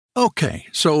Okay,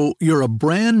 so you're a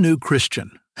brand new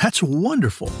Christian. That's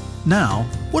wonderful. Now,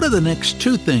 what are the next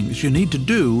 2 things you need to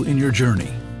do in your journey?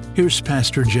 Here's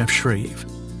Pastor Jeff Shreve.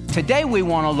 Today we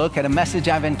want to look at a message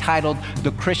I've entitled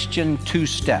The Christian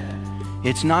Two-Step.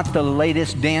 It's not the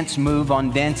latest dance move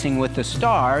on Dancing with the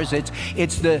Stars.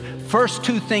 It's the first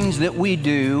 2 things that we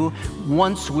do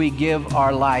once we give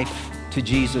our life to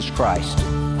Jesus Christ.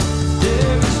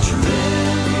 There is truth,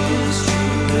 there is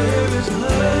truth, there is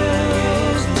love.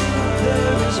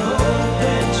 There is hope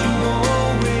that you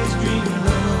always dreamed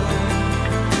of.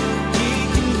 He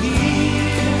can heal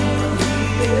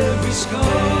every scar.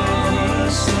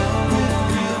 With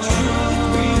real truth,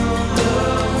 real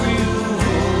love, real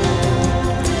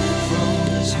hope from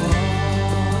His heart.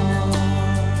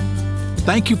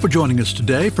 Thank you for joining us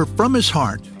today for From His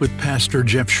Heart with Pastor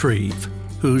Jeff Shreve,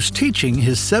 who's teaching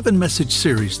his 7-message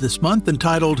series this month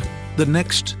entitled The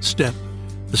Next Step.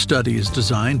 The study is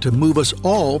designed to move us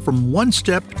all from one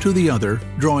step to the other,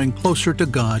 drawing closer to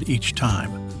God each time,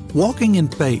 walking in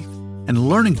faith and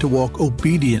learning to walk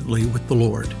obediently with the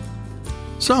Lord.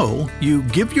 So, you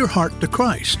give your heart to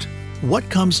Christ. What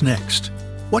comes next?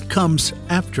 What comes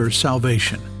after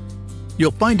salvation?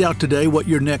 You'll find out today what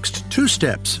your next 2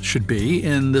 steps should be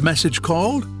in the message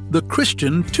called The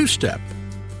Christian Two-Step.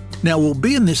 Now, we'll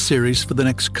be in this series for the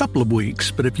next couple of weeks,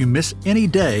 but if you miss any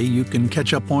day, you can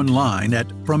catch up online at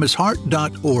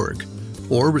fromhisheart.org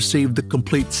or receive the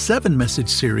complete 7-message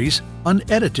series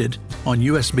unedited on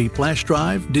USB flash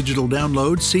drive, digital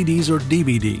download, CDs, or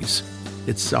DVDs.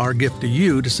 It's our gift to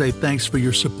you to say thanks for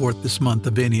your support this month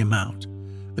of any amount.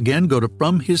 Again, go to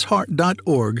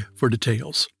fromhisheart.org for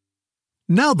details.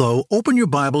 Now, though, open your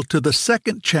Bible to the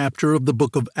 2nd chapter of the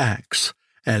book of Acts,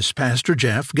 as Pastor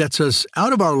Jeff gets us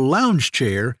out of our lounge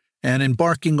chair and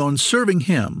embarking on serving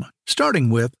Him,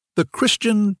 starting with the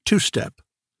Christian Two-Step.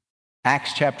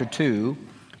 Acts chapter 2,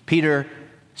 Peter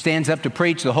stands up to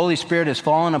preach. The Holy Spirit has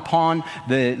fallen upon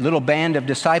the little band of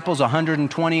disciples,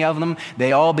 120 of them.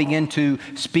 They all begin to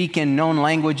speak in known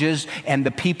languages, and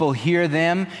the people hear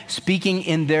them speaking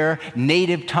in their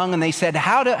native tongue. And they said,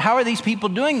 how are these people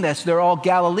doing this? They're all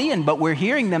Galilean, but we're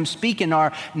hearing them speak in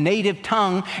our native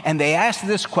tongue. And they asked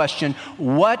this question,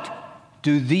 what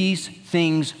do these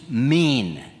things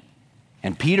mean?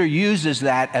 And Peter uses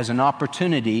that as an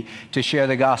opportunity to share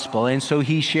the gospel. And so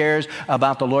he shares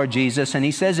about the Lord Jesus. And he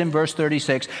says in verse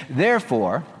 36,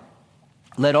 therefore,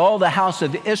 let all the house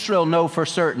of Israel know for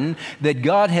certain that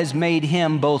God has made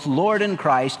Him both Lord and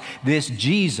Christ, this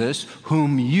Jesus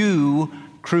whom you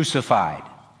crucified.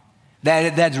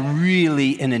 That's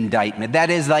really an indictment.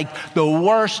 That is like the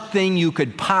worst thing you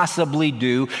could possibly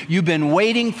do. You've been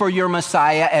waiting for your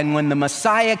Messiah, and when the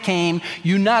Messiah came,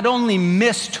 you not only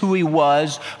missed who He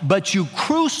was, but you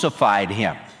crucified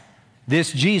Him.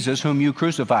 This Jesus whom you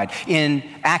crucified. In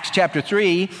Acts chapter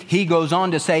 3, he goes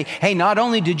on to say, hey, not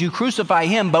only did you crucify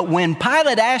Him, but when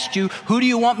Pilate asked you, who do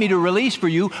you want me to release for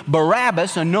you,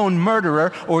 Barabbas, a known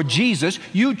murderer, or Jesus,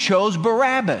 you chose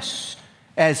Barabbas.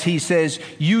 As he says,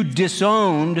 you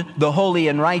disowned the holy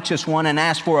and righteous one and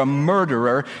asked for a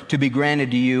murderer to be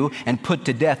granted to you and put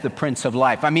to death the Prince of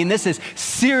Life. I mean, this is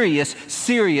serious,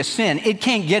 serious sin. It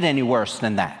can't get any worse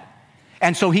than that.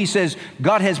 And so he says,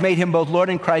 God has made Him both Lord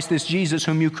and Christ, this Jesus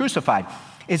whom you crucified.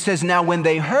 It says, now when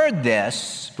they heard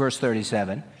this, verse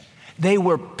 37, they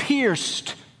were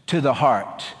pierced to the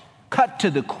heart, cut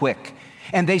to the quick.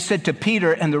 And they said to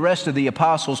Peter and the rest of the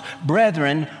apostles,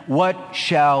 brethren, what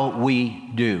shall we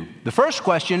do? The first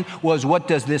question was, what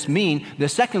does this mean? The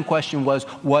second question was,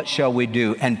 what shall we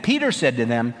do? And Peter said to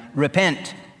them,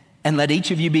 repent, and let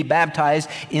each of you be baptized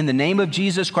in the name of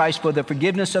Jesus Christ for the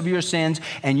forgiveness of your sins,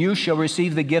 and you shall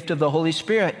receive the gift of the Holy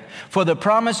Spirit. For the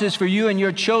promise is for you and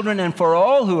your children and for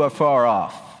all who are far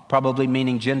off, probably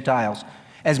meaning Gentiles,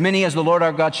 as many as the Lord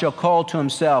our God shall call to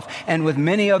Himself. And with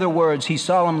many other words he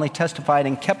solemnly testified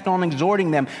and kept on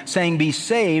exhorting them, saying, be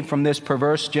saved from this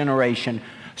perverse generation.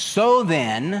 So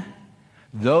then,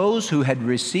 those who had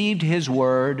received His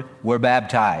word were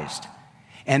baptized.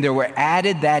 And there were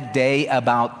added that day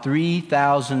about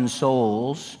 3,000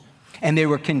 souls. And they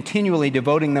were continually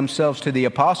devoting themselves to the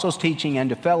apostles' teaching and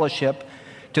to fellowship,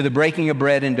 to the breaking of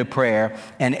bread and to prayer,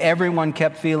 and everyone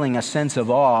kept feeling a sense of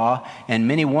awe, and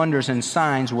many wonders and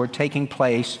signs were taking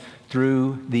place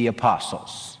through the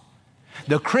apostles.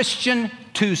 The Christian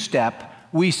two-step,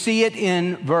 we see it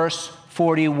in verse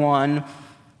 41.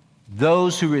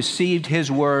 Those who received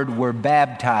His word were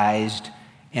baptized,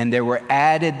 and there were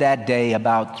added that day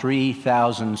about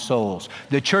 3,000 souls.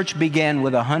 The church began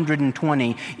with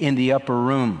 120 in the upper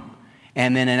room.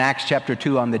 And then in Acts chapter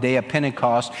 2, on the day of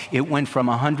Pentecost, it went from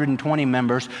 120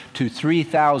 members to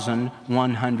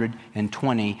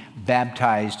 3,120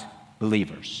 baptized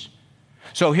believers.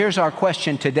 So here's our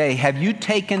question today. Have you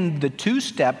taken the 2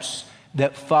 steps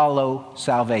that follow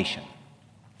salvation?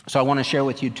 So I want to share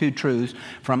with you 2 truths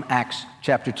from Acts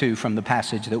chapter 2 from the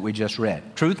passage that we just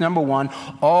read. Truth number 1,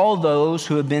 all those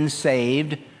who have been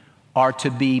saved are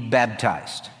to be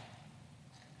baptized.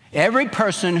 Every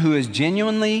person who is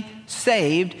genuinely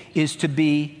saved is to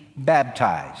be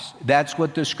baptized. That's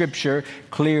what the scripture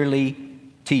clearly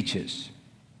teaches.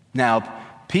 Now,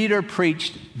 Peter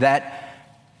preached that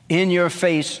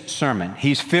in-your-face sermon.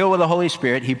 He's filled with the Holy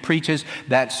Spirit. He preaches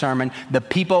that sermon. The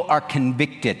people are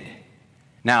convicted.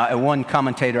 Now, one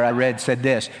commentator I read said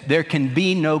this: there can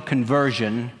be no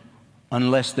conversion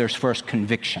unless there's first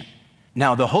conviction.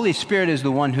 Now, the Holy Spirit is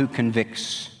the one who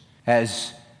convicts.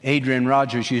 As Adrian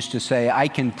Rogers used to say, I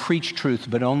can preach truth,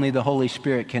 but only the Holy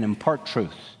Spirit can impart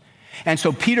truth. And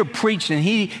so Peter preached, and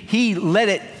he let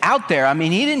it out there. I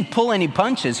mean, he didn't pull any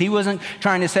punches. He wasn't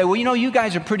trying to say, well, you know, you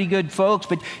guys are pretty good folks,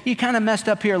 but you kind of messed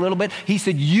up here a little bit. He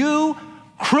said, you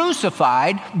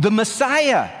crucified the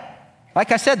Messiah.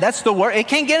 Like I said, that's the word. It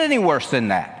can't get any worse than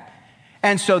that.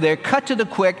 And so they're cut to the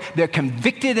quick. They're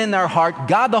convicted in their heart.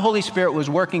 God, the Holy Spirit, was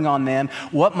working on them.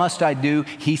 What must I do?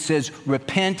 He says,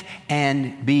 repent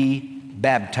and be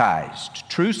baptized.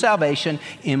 True salvation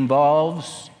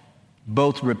involves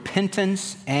both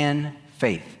repentance and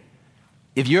faith.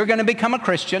 If you're going to become a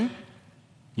Christian,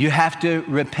 you have to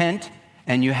repent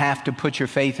and you have to put your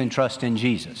faith and trust in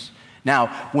Jesus. Now,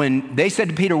 when they said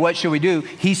to Peter, what should we do?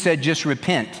 He said, just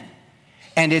repent.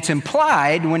 And it's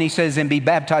implied when he says, and be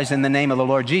baptized in the name of the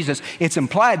Lord Jesus, it's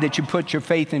implied that you put your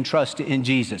faith and trust in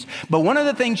Jesus. But one of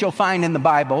the things you'll find in the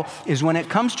Bible is when it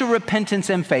comes to repentance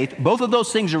and faith, both of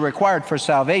those things are required for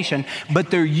salvation, but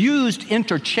they're used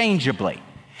interchangeably.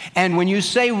 And when you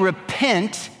say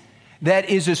repent, that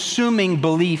is assuming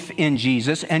belief in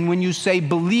Jesus. And when you say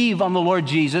believe on the Lord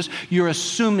Jesus, you're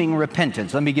assuming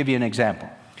repentance. Let me give you an example.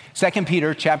 2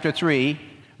 Peter chapter 3,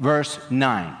 verse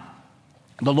 9.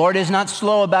 The Lord is not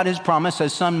slow about his promise,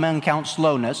 as some men count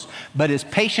slowness, but is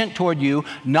patient toward you,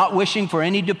 not wishing for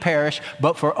any to perish,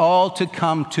 but for all to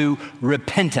come to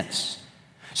repentance.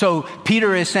 So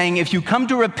Peter is saying if you come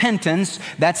to repentance,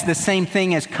 that's the same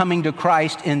thing as coming to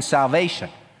Christ in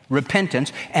salvation.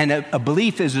 Repentance, and a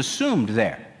belief is assumed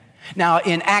there. Now,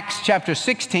 in Acts chapter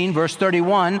 16, verse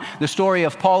 31, the story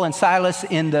of Paul and Silas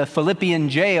in the Philippian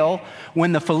jail,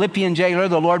 when the Philippian jailer,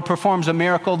 the Lord performs a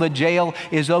miracle, the jail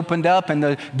is opened up, and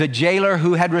the jailer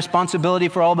who had responsibility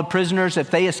for all the prisoners,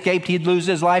 if they escaped, he'd lose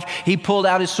his life. He pulled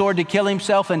out his sword to kill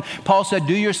himself, and Paul said,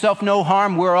 do yourself no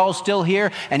harm, we're all still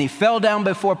here. And he fell down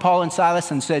before Paul and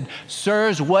Silas and said,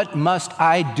 sirs, what must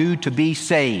I do to be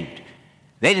saved?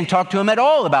 They didn't talk to him at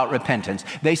all about repentance.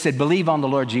 They said, believe on the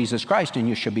Lord Jesus Christ and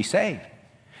you should be saved.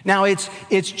 Now, it's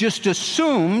just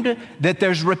assumed that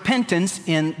there's repentance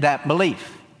in that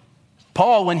belief.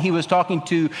 Paul, when he was talking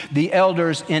to the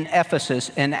elders in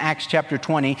Ephesus in Acts chapter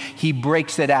 20, he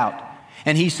breaks it out.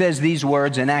 And he says these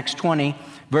words in Acts 20,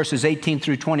 verses 18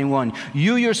 through 21.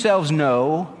 You yourselves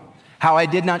know how I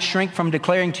did not shrink from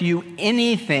declaring to you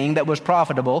anything that was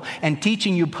profitable and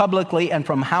teaching you publicly and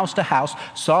from house to house,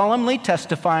 solemnly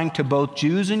testifying to both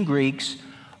Jews and Greeks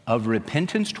of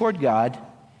repentance toward God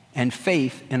and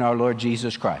faith in our Lord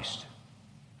Jesus Christ.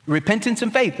 Repentance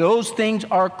and faith, those things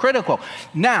are critical.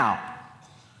 Now,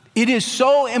 it is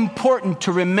so important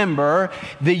to remember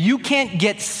that you can't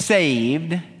get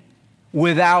saved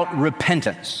without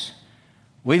repentance.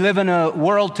 We live in a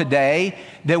world today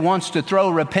that wants to throw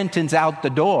repentance out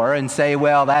the door and say,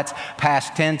 well, that's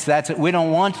past tense. That's it. We don't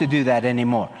want to do that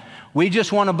anymore. We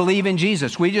just want to believe in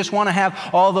Jesus. We just want to have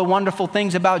all the wonderful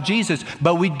things about Jesus,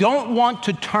 but we don't want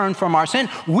to turn from our sin.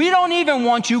 We don't even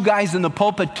want you guys in the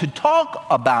pulpit to talk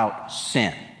about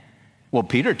sin. Well,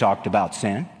 Peter talked about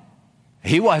sin.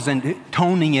 He wasn't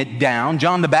toning it down.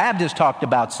 John the Baptist talked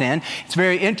about sin. It's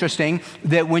very interesting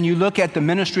that when you look at the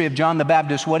ministry of John the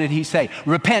Baptist, what did he say?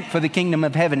 Repent, for the kingdom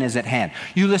of heaven is at hand.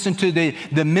 You listen to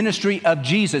the ministry of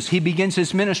Jesus. He begins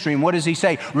his ministry, and what does he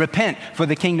say? Repent, for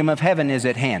the kingdom of heaven is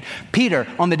at hand. Peter,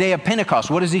 on the day of Pentecost,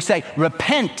 what does he say?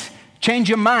 Repent. Change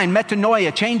your mind.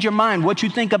 Metanoia. Change your mind. What you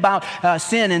think about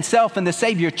sin and self and the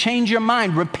Savior. Change your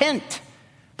mind. Repent.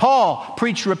 Paul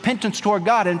preached repentance toward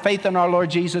God and faith in our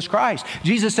Lord Jesus Christ.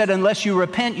 Jesus said, unless you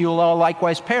repent, you'll all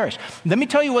likewise perish. Let me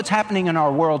tell you what's happening in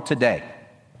our world today.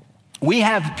 We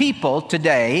have people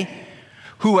today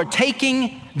who are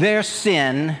taking their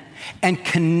sin and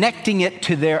connecting it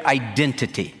to their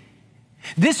identity.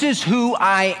 This is who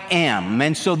I am.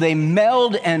 And so they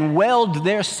meld and weld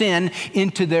their sin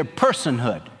into their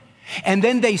personhood. And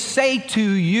then they say to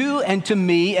you and to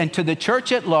me and to the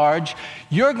church at large,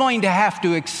 you're going to have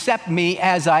to accept me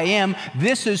as I am.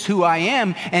 This is who I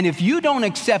am. And if you don't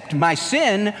accept my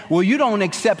sin, well, you don't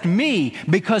accept me,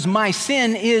 because my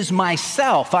sin is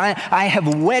myself. I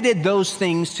have wedded those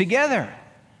things together.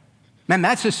 Man,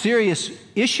 that's a serious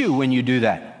issue when you do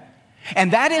that.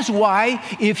 And that is why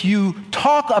if you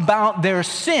talk about their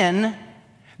sin,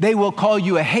 they will call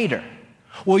you a hater.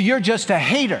 Well, you're just a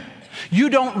hater. You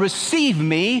don't receive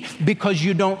me because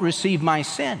you don't receive my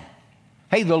sin.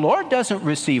 Hey, the Lord doesn't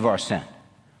receive our sin.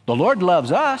 The Lord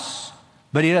loves us,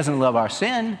 but he doesn't love our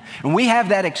sin. And we have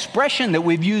that expression that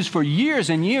we've used for years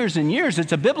and years and years.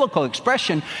 It's a biblical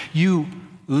expression. You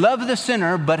love the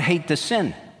sinner, but hate the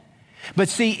sin. But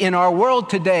see, in our world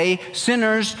today,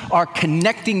 sinners are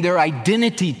connecting their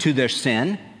identity to their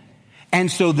sin. And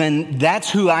so then that's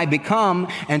who I become.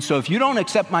 And so if you don't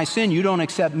accept my sin, you don't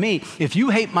accept me. If you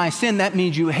hate my sin, that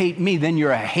means you hate me. Then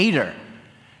you're a hater.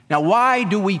 Now, why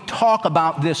do we talk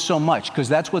about this so much? Because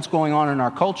that's what's going on in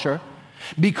our culture.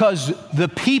 Because the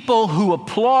people who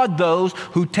applaud those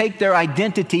who take their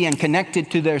identity and connect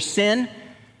it to their sin,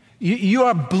 you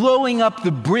are blowing up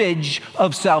the bridge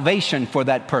of salvation for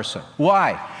that person.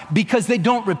 Why? Because they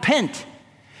don't repent.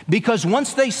 Because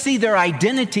once they see their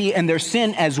identity and their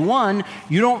sin as one,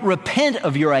 you don't repent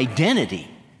of your identity.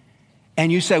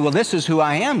 And you say, well, this is who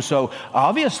I am, so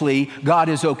obviously God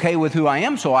is okay with who I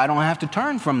am, so I don't have to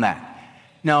turn from that.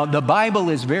 Now, the Bible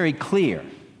is very clear.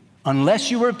 Unless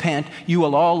you repent, you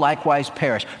will all likewise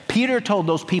perish. Peter told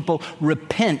those people,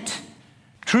 repent.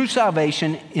 True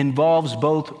salvation involves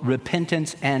both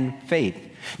repentance and faith.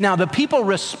 Now, the people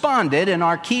responded, and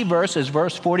our key verse is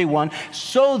verse 41.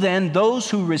 So then, those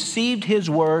who received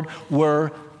his word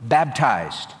were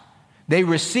baptized. They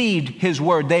received his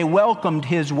word. They welcomed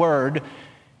his word.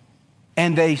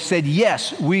 And they said,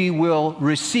 yes, we will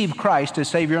receive Christ as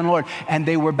Savior and Lord. And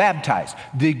they were baptized.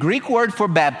 The Greek word for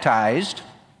baptized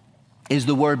is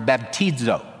the word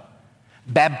baptizo.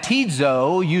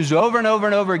 Baptizo, used over and over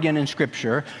and over again in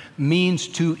Scripture, means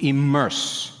to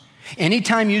immerse.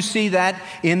 Anytime you see that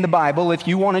in the Bible, if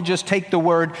you want to just take the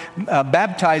word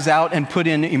baptize out and put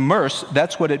in immerse,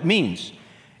 that's what it means.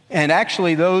 And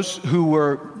actually, those who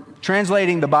were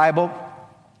translating the Bible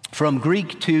from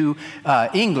Greek to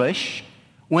English,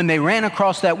 when they ran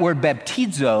across that word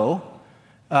baptizo,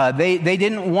 they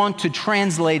didn't want to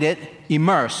translate it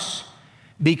immerse,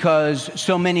 because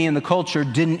so many in the culture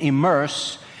didn't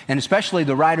immerse, and especially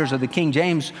the writers of the King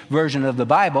James Version of the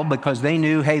Bible, because they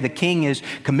knew, hey, the king is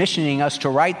commissioning us to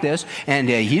write this, and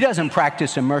he doesn't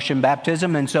practice immersion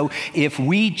baptism. And so if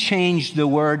we change the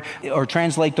word or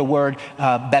translate the word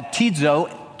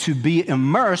baptizo to be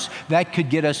immersed, that could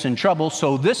get us in trouble.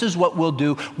 So this is what we'll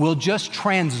do. We'll just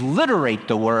transliterate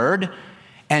the word,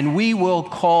 and we will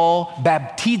call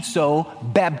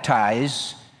baptizo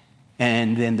baptize,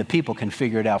 and then the people can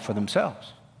figure it out for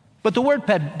themselves. But the word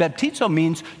baptizo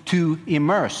means to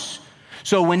immerse.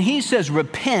 So when he says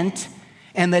repent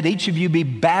and let each of you be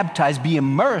baptized, be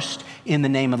immersed in the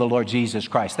name of the Lord Jesus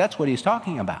Christ, that's what he's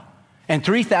talking about. And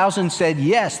 3,000 said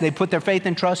yes, they put their faith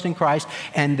and trust in Christ,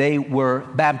 and they were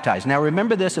baptized. Now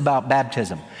remember this about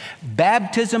baptism.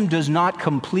 Baptism does not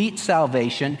complete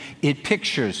salvation, it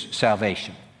pictures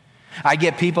salvation. I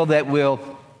get people that will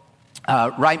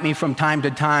write me from time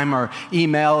to time or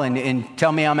email and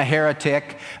tell me I'm a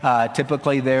heretic.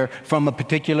 Typically they're from a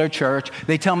particular church.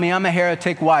 They tell me I'm a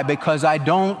heretic. Why? Because I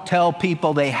don't tell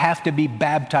people they have to be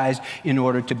baptized in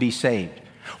order to be saved.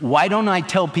 Why don't I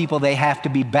tell people they have to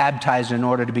be baptized in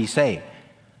order to be saved?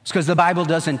 It's because the Bible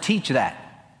doesn't teach that.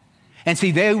 And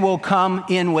see, they will come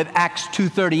in with Acts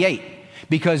 2:38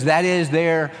 because that is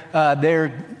their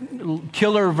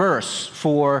killer verse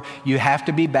for you have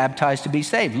to be baptized to be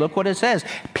saved. Look what it says.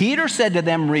 Peter said to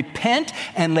them, repent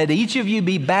and let each of you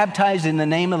be baptized in the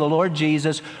name of the Lord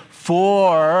Jesus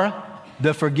for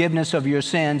the forgiveness of your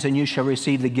sins, and you shall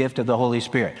receive the gift of the Holy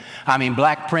Spirit. I mean,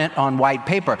 black print on white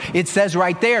paper. It says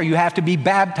right there, you have to be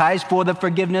baptized for the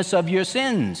forgiveness of your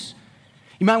sins.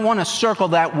 You might want to circle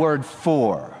that word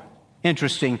for.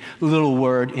 Interesting little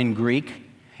word in Greek.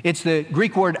 It's the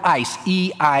Greek word eis,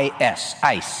 E-I-S,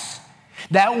 eis.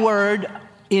 That word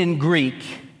in Greek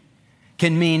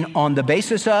can mean on the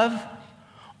basis of,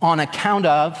 on account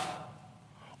of,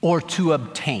 or to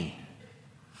obtain.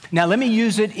 Now let me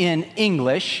use it in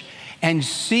English and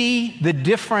see the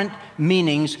different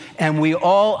meanings, and we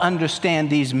all understand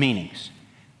these meanings.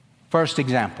 First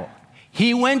example,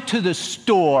 he went to the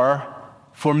store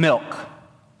for milk.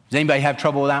 Does anybody have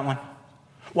trouble with that one?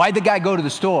 Why'd the guy go to the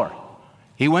store?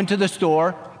 He went to the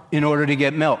store in order to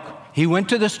get milk. He went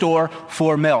to the store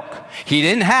for milk. He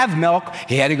didn't have milk.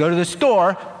 He had to go to the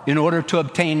store in order to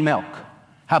obtain milk.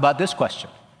 How about this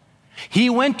question? He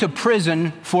went to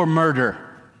prison for murder.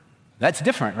 That's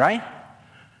different, right?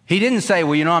 He didn't say,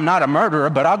 well, I'm not a murderer,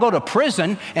 but I'll go to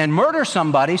prison and murder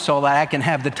somebody so that I can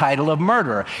have the title of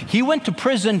murderer. He went to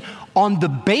prison on the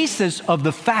basis of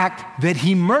the fact that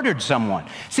he murdered someone.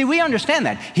 See, we understand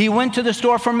that. He went to the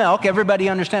store for milk. Everybody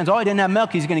understands, he didn't have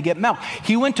milk, he's going to get milk.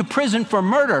 He went to prison for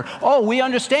murder. We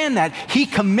understand that. He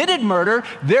committed murder,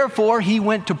 therefore he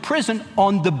went to prison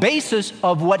on the basis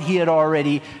of what he had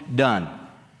already done.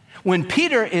 When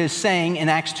Peter is saying in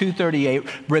Acts 2:38,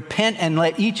 repent and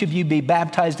let each of you be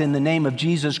baptized in the name of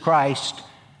Jesus Christ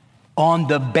on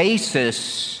the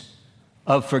basis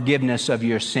of forgiveness of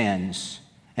your sins,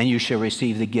 and you shall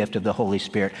receive the gift of the Holy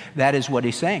Spirit. That is what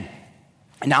he's saying.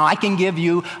 Now, I can give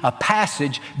you a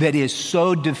passage that is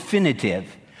so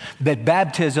definitive that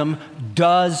baptism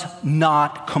does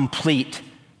not complete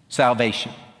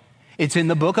salvation. It's in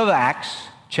the book of Acts,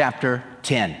 chapter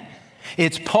 10.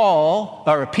 It's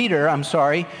Peter,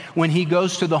 when he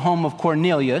goes to the home of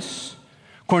Cornelius.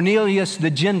 Cornelius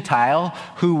the Gentile,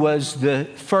 who was the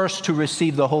first to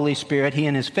receive the Holy Spirit, he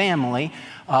and his family,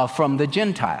 from the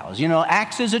Gentiles.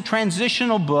 Acts is a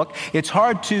transitional book. It's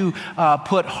hard to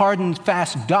put hard and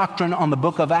fast doctrine on the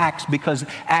book of Acts because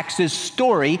Acts is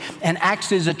story and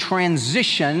Acts is a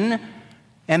transition.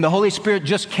 And the Holy Spirit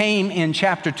just came in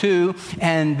chapter 2,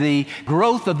 and the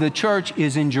growth of the church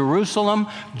is in Jerusalem,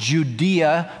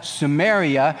 Judea,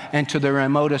 Samaria, and to the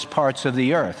remotest parts of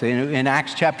the earth. In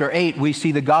Acts chapter 8, we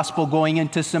see the gospel going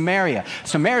into Samaria.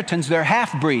 Samaritans, they're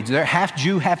half-breeds. They're half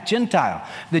Jew, half Gentile.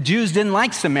 The Jews didn't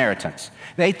like Samaritans.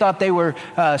 They thought they were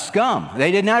scum.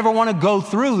 They didn't ever want to go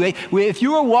through. If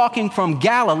you were walking from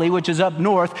Galilee, which is up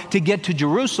north, to get to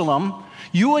Jerusalem,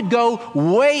 you would go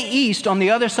way east on the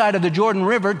other side of the Jordan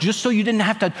River just so you didn't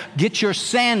have to get your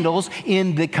sandals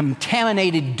in the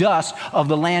contaminated dust of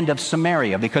the land of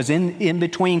Samaria. Because in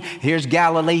between, here's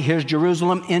Galilee, here's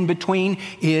Jerusalem, in between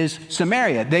is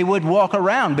Samaria. They would walk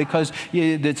around because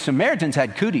the Samaritans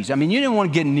had cooties. You didn't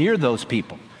want to get near those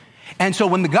people. And so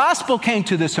when the gospel came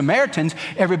to the Samaritans,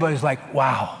 everybody's like,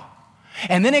 wow.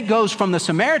 And then it goes from the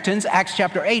Samaritans, Acts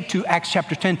chapter 8, to Acts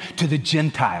chapter 10, to the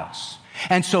Gentiles.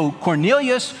 And so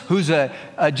Cornelius, who's a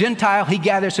Gentile, he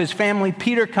gathers his family.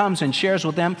 Peter comes and shares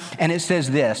with them. And it says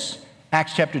this,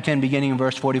 Acts chapter 10, beginning in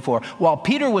verse 44. While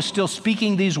Peter was still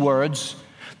speaking these words,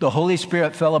 the Holy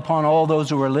Spirit fell upon all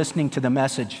those who were listening to the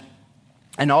message.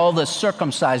 And all the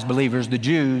circumcised believers, the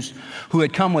Jews, who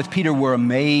had come with Peter were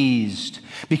amazed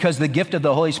because the gift of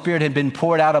the Holy Spirit had been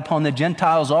poured out upon the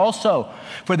Gentiles also,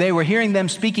 for they were hearing them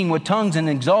speaking with tongues and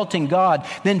exalting God.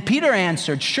 Then Peter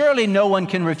answered, surely no one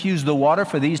can refuse the water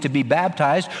for these to be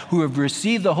baptized who have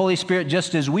received the Holy Spirit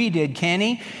just as we did, can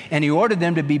he? And he ordered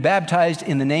them to be baptized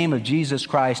in the name of Jesus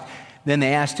Christ. Then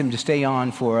they asked him to stay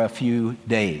on for a few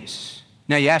days.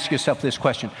 Now you ask yourself this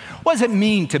question, what does it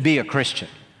mean to be a Christian?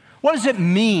 What does it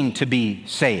mean to be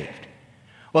saved?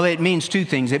 Well, it means two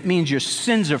things. It means your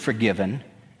sins are forgiven,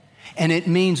 and it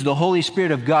means the Holy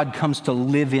Spirit of God comes to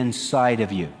live inside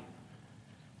of you.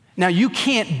 Now, you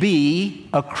can't be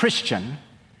a Christian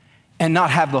and not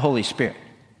have the Holy Spirit.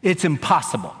 It's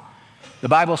impossible. The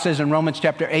Bible says in Romans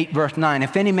chapter 8, verse 9,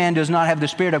 if any man does not have the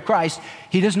Spirit of Christ,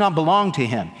 he does not belong to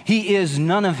him. He is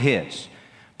none of his.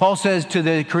 Paul says to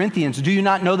the Corinthians, do you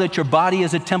not know that your body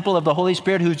is a temple of the Holy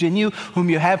Spirit who's in you, whom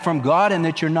you have from God, and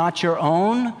that you're not your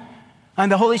own?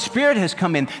 And the Holy Spirit has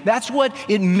come in. That's what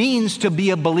it means to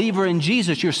be a believer in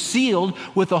Jesus. You're sealed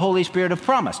with the Holy Spirit of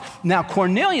promise. Now,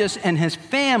 Cornelius and his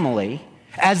family,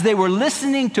 as they were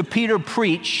listening to Peter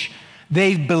preach,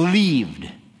 they believed.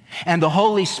 And the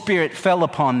Holy Spirit fell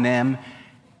upon them,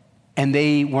 and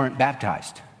they weren't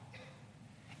baptized.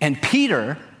 And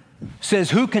Peter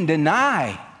says, who can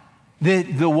deny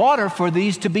the water for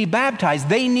these to be baptized?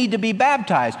 They need to be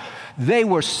baptized. They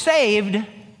were saved,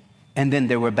 and then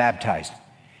they were baptized.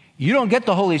 You don't get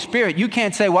the Holy Spirit. You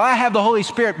can't say, well, I have the Holy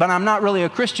Spirit, but I'm not really a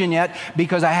Christian yet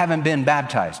because I haven't been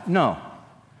baptized. No.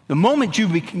 The moment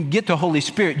you get the Holy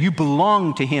Spirit, you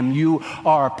belong to him. You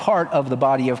are part of the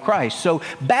body of Christ. So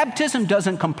baptism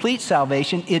doesn't complete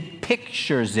salvation. It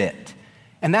pictures it.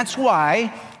 And that's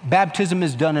why baptism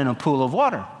is done in a pool of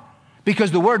water,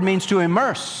 because the word means to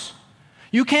immerse.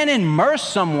 You can't immerse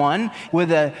someone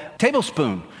with a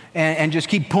tablespoon and just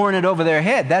keep pouring it over their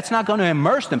head. That's not going to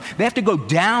immerse them. They have to go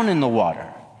down in the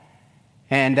water.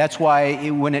 And that's why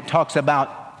when it talks about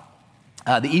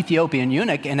the Ethiopian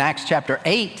eunuch in Acts chapter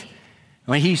 8,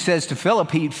 when he says to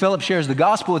Philip, Philip shares the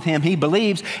gospel with him, he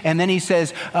believes, and then he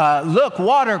says, look,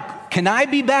 water "Can I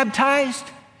be baptized?"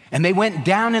 And they went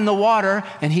down in the water,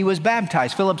 and he was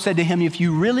baptized. Philip said to him, "If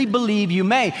you really believe, you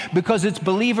may," because it's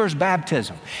believers'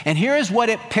 baptism. And here is what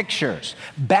it pictures.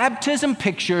 Baptism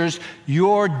pictures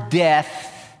your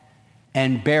death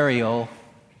and burial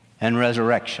and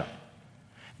resurrection.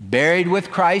 Buried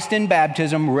with Christ in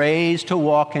baptism, raised to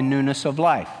walk in newness of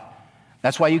life.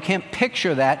 That's why you can't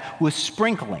picture that with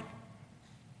sprinkling.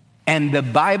 And the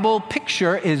Bible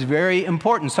picture is very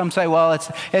important. Some say, well,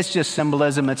 it's just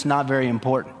symbolism. It's not very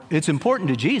important. It's important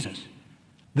to Jesus.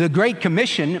 The Great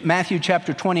Commission, Matthew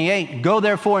chapter 28, "Go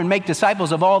therefore and make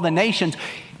disciples of all the nations,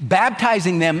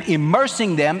 baptizing them,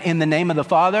 immersing them in the name of the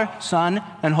Father, Son,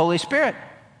 and Holy Spirit."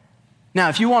 Now,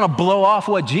 if you want to blow off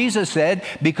what Jesus said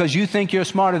because you think you're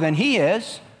smarter than he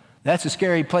is, that's a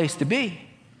scary place to be.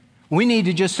 We need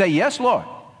to just say, "Yes, Lord.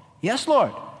 Yes,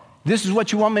 Lord. This is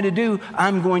what you want me to do.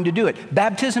 I'm going to do it."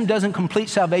 Baptism doesn't complete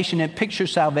salvation. It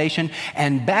pictures salvation.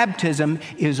 And baptism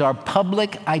is our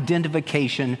public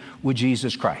identification with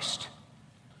Jesus Christ.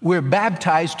 We're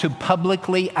baptized to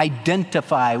publicly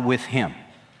identify with him.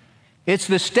 It's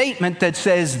the statement that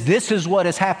says, this is what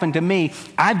has happened to me.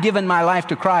 I've given my life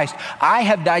to Christ. I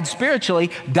have died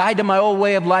spiritually, died to my old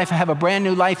way of life. I have a brand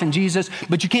new life in Jesus,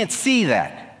 but you can't see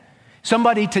that.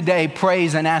 Somebody today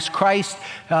prays and asks Christ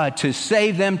to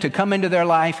save them, to come into their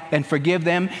life and forgive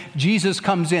them. Jesus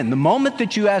comes in. The moment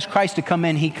that you ask Christ to come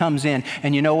in, he comes in.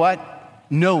 And you know what?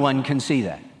 No one can see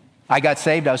that. I got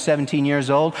saved. I was 17 years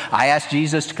old. I asked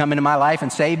Jesus to come into my life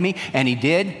and save me, and he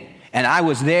did. And I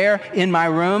was there in my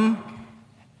room,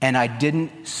 and I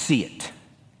didn't see it.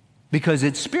 Because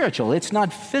it's spiritual. It's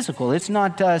not physical. It's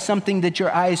not something that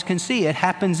your eyes can see. It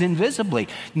happens invisibly.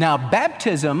 Now,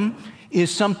 baptism is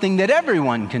something that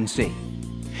everyone can see.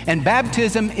 And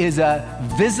baptism is a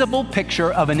visible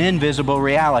picture of an invisible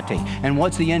reality. And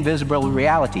what's the invisible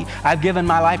reality? I've given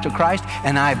my life to Christ,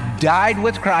 and I've died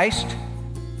with Christ,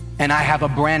 and I have a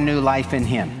brand new life in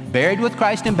him. Buried with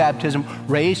Christ in baptism,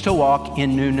 raised to walk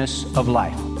in newness of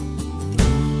life.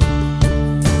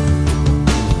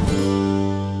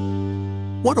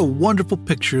 What a wonderful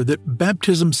picture that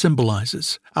baptism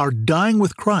symbolizes, our dying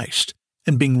with Christ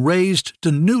and being raised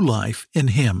to new life in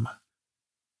him.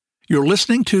 You're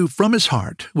listening to From His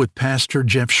Heart with Pastor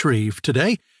Jeff Shreve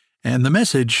today, and the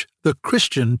message, The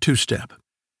Christian Two-Step.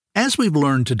 As we've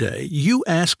learned today, you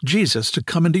ask Jesus to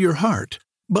come into your heart,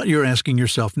 but you're asking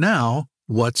yourself now,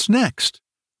 what's next?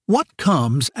 What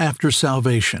comes after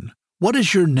salvation? What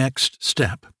is your next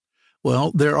step?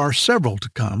 Well, there are several to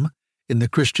come. In the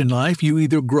Christian life, you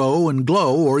either grow and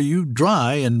glow or you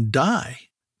dry and die.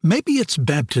 Maybe it's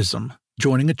baptism,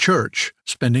 joining a church,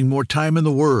 spending more time in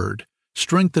the Word,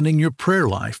 strengthening your prayer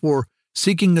life, or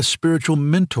seeking a spiritual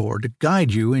mentor to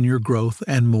guide you in your growth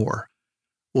and more.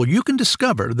 Well, you can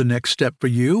discover the next step for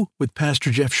you with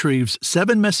Pastor Jeff Shreve's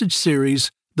 7-message series,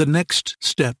 The Next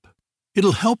Step.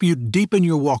 It'll help you deepen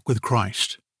your walk with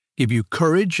Christ, give you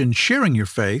courage in sharing your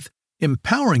faith,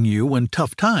 empowering you when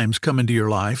tough times come into your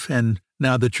life, and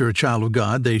now that you're a child of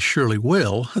God, they surely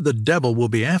will. The devil will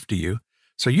be after you,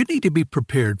 so you need to be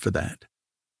prepared for that.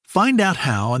 Find out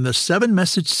how in the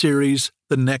 7-message series,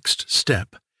 The Next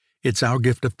Step. It's our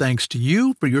gift of thanks to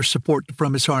you for your support to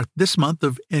From His Heart this month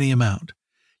of any amount.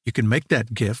 You can make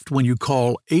that gift when you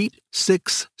call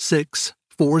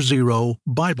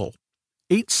 866-40-BIBLE,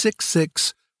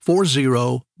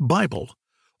 866-40-BIBLE,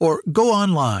 or go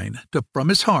online to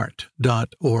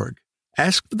FromHisHeart.org.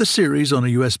 Ask for the series on a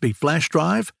USB flash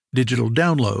drive, digital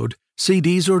download,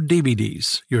 CDs or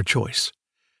DVDs, your choice.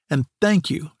 And thank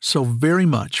you so very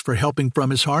much for helping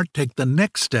From His Heart take the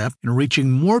next step in reaching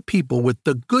more people with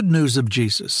the good news of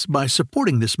Jesus by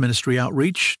supporting this ministry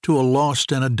outreach to a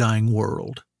lost and a dying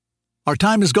world. Our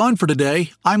time is gone for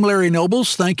today. I'm Larry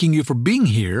Nobles, thanking you for being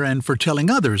here and for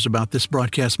telling others about this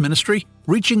broadcast ministry,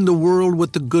 reaching the world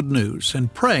with the good news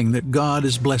and praying that God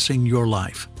is blessing your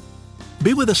life.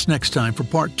 Be with us next time for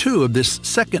part 2 of this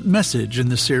second message in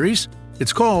the series.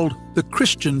 It's called The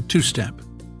Christian Two-Step.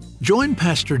 Join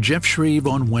Pastor Jeff Shreve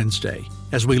on Wednesday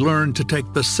as we learn to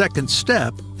take the second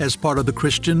step as part of the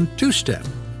Christian Two-Step,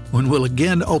 when we'll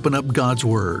again open up God's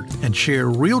Word and share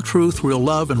real truth, real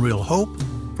love, and real hope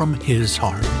from His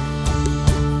heart.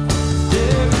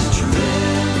 There is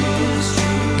truth,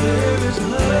 there is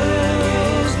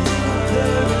love,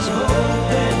 there is hope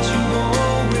that you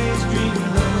always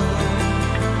dreamed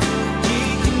of. He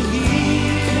can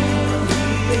heal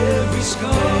every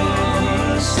scar.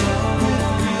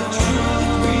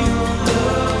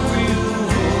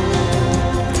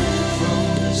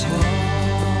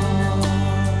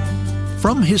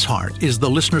 From His Heart is the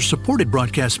listener-supported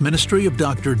broadcast ministry of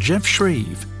Dr. Jeff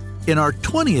Shreve. in our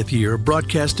 20th year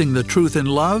broadcasting the truth in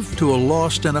love to a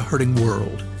lost and a hurting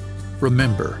world.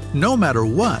 Remember, no matter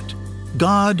what,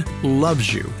 God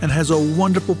loves you and has a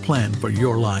wonderful plan for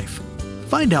your life.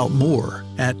 Find out more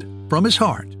at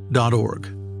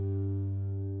FromHisHeart.org.